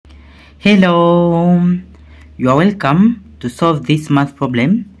Hello, you are welcome to solve this math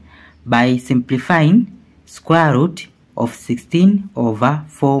problem by simplifying square root of 16 over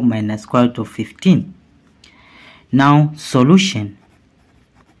 4 minus square root of 15. Now, solution.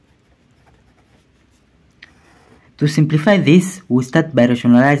 To simplify this, we start by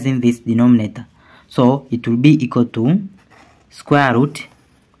rationalizing this denominator. So, it will be equal to square root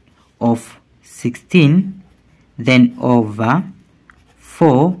of 16 then over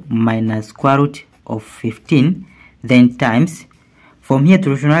 4 minus square root of 15 then times, from here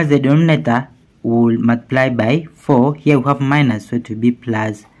to rationalize the denominator we will multiply by 4. Here we have minus, so it will be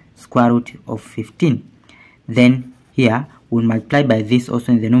plus square root of 15. Then here we will multiply by this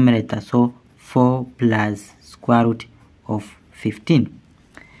also in the numerator, so 4 plus square root of 15.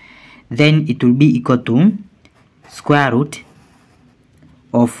 Then it will be equal to square root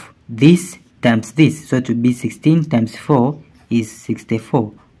of this times this, so it will be 16 times 4 is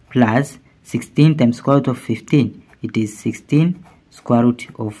 64 plus 16 times square root of 15, it is 16 square root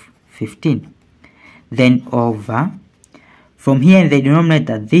of 15. Then over, from here in the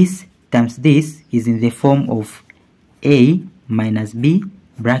denominator, this times this is in the form of a minus b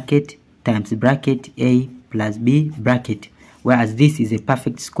bracket times bracket a plus b bracket, whereas this is a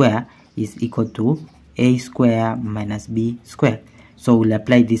perfect square, is equal to a square minus b square. So we'll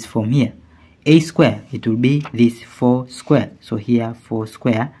apply this from here. A square, it will be this 4 square, so here 4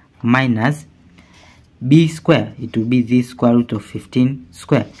 square, minus b square, it will be this square root of 15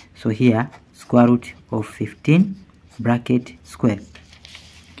 square, so here square root of 15 bracket square.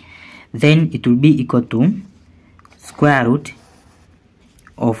 Then it will be equal to square root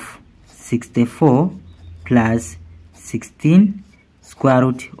of 64 plus 16 square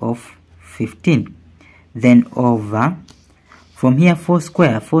root of 15. Then over, from here 4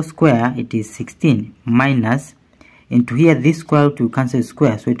 square, it is 16 minus, into here this square root will cancel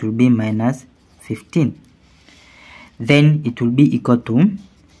square, so it will be minus 15. Then it will be equal to,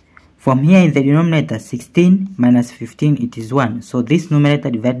 from here in the denominator, 16 minus 15, it is 1. So this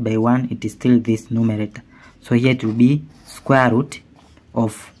numerator divided by 1, it is still this numerator. So here it will be square root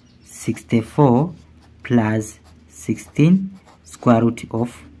of 64 plus 16 square root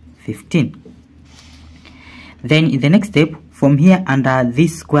of 15. Then in the next step, from here under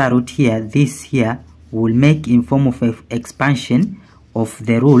this square root here, this here will make in form of expansion of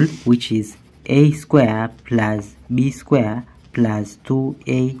the rule, which is a square plus b square plus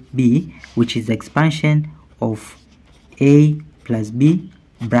 2ab, which is expansion of a plus b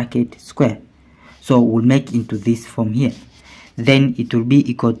bracket square. So we'll make into this form here. Then it will be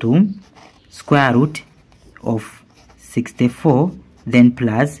equal to square root of 64 then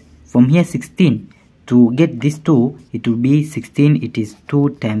plus, from here 16. To get this 2, it will be 16, it is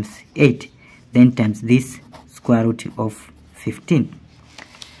 2 times 8, then times this square root of 15.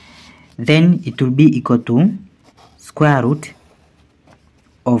 Then it will be equal to square root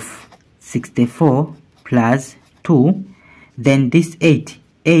of 64 plus 2, then this 8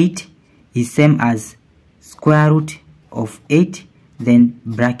 is same as square root of 8, then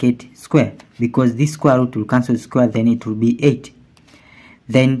bracket square, because this square root will cancel square, then it will be 8.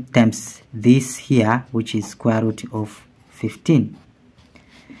 Then times this here, which is square root of 15.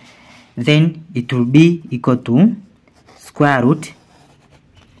 Then it will be equal to square root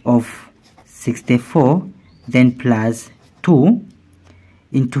of 64 then plus 2,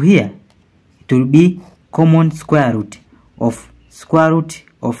 into here it will be common square root of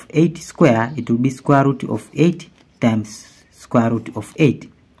 8 square, it will be square root of 8 times square root of 8.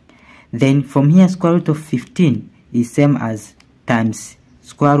 Then from here square root of 15 is same as times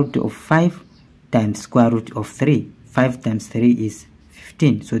square root of 5 times square root of 3. 5 times 3 is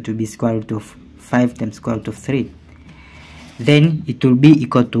 15, so it will be square root of 5 times square root of 3. Then it will be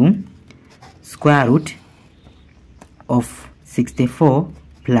equal to square root of 64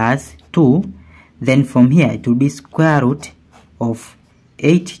 plus 2. Then from here it will be square root of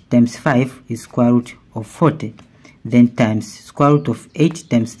 8 times 5 is square root of 40. Then times square root of 8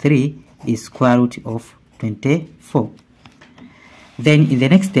 times 3 is square root of 24. Then in the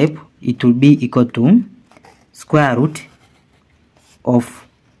next step, it will be equal to square root of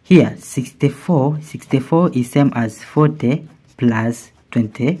here 64 is same as 40 plus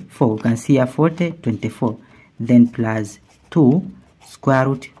 24. You can see here 40, 24. Then plus 2 square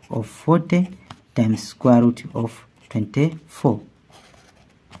root of 40 times square root of 24.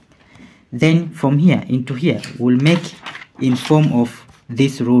 Then from here into here, we'll make in form of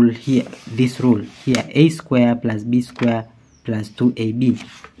this rule here, a square plus b square plus 2ab.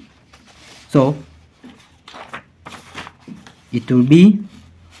 So it will be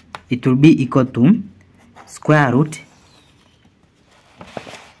equal to square root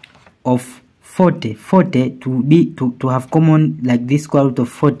of 40 to have common, like this square root of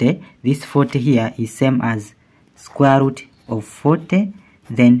 40, this 40 here is same as square root of 40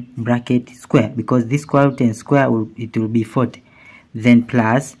 then bracket square, because this square root and square it will be 40, then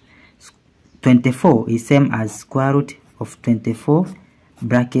plus 24 is same as square root of 24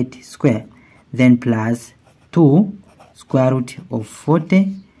 bracket square, then plus 2 square root of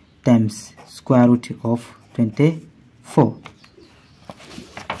 40 times square root of 24.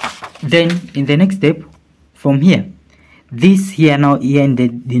 Then in the next step, from here, this here now here in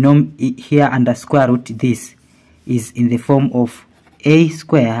the here under square root, this is in the form of a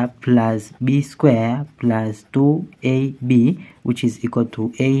square plus b square plus 2ab, which is equal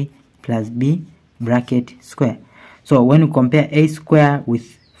to a plus b bracket square. So when you compare a square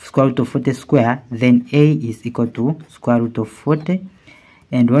with square root of 40 square, then a is equal to square root of 40,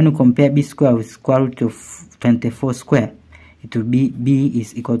 and when you compare b square with square root of 24 square, it will be b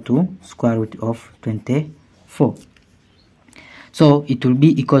is equal to square root of 24. So it will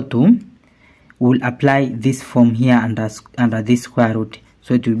be equal to, we'll apply this form here under this square root,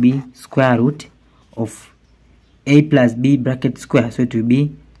 so it will be square root of a plus b bracket square, so it will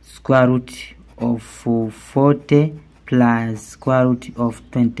be square root of 40 plus square root of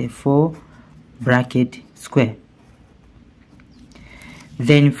 24 bracket square.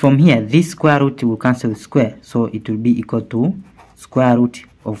 Then from here, this square root will cancel with square, so it will be equal to square root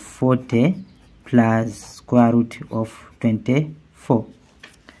of 40 plus square root of 24.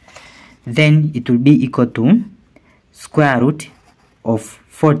 Then it will be equal to square root of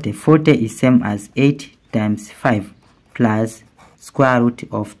 40. 40 is same as 8 times 5 plus square root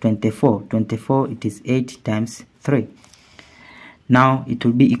of 24. 24, it is 8 times 3. Now it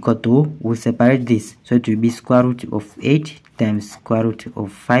will be equal to, we'll separate this, so it will be square root of 8 times square root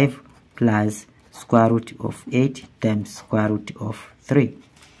of 5 plus square root of 8 times square root of 3.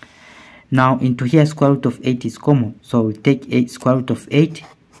 Now into here, square root of 8 is common, so we'll take square root of 8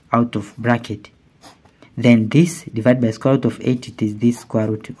 out of bracket. Then this divided by square root of 8, it is this square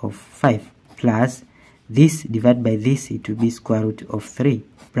root of 5 plus this divided by this, it will be square root of 3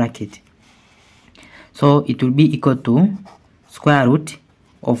 bracket. So it will be equal to square root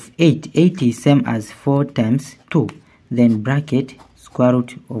of 8. 8 is same as 4 times 2. Then bracket square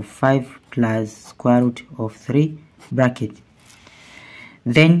root of 5 plus square root of 3 bracket.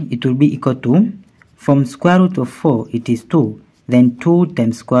 Then it will be equal to, from square root of 4, it is 2. Then 2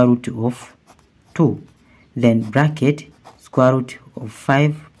 times square root of 2. Then bracket square root of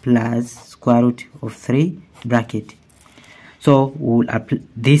 5 plus square root of 3 bracket. So we'll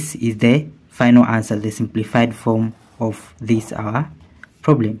this is the final answer, the simplified form of this our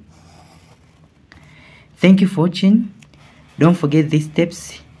problem. Thank you for watching. Don't forget these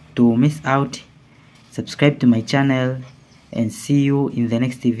steps to miss out. Subscribe to my channel and see you in the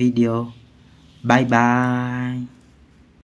next video. Bye bye.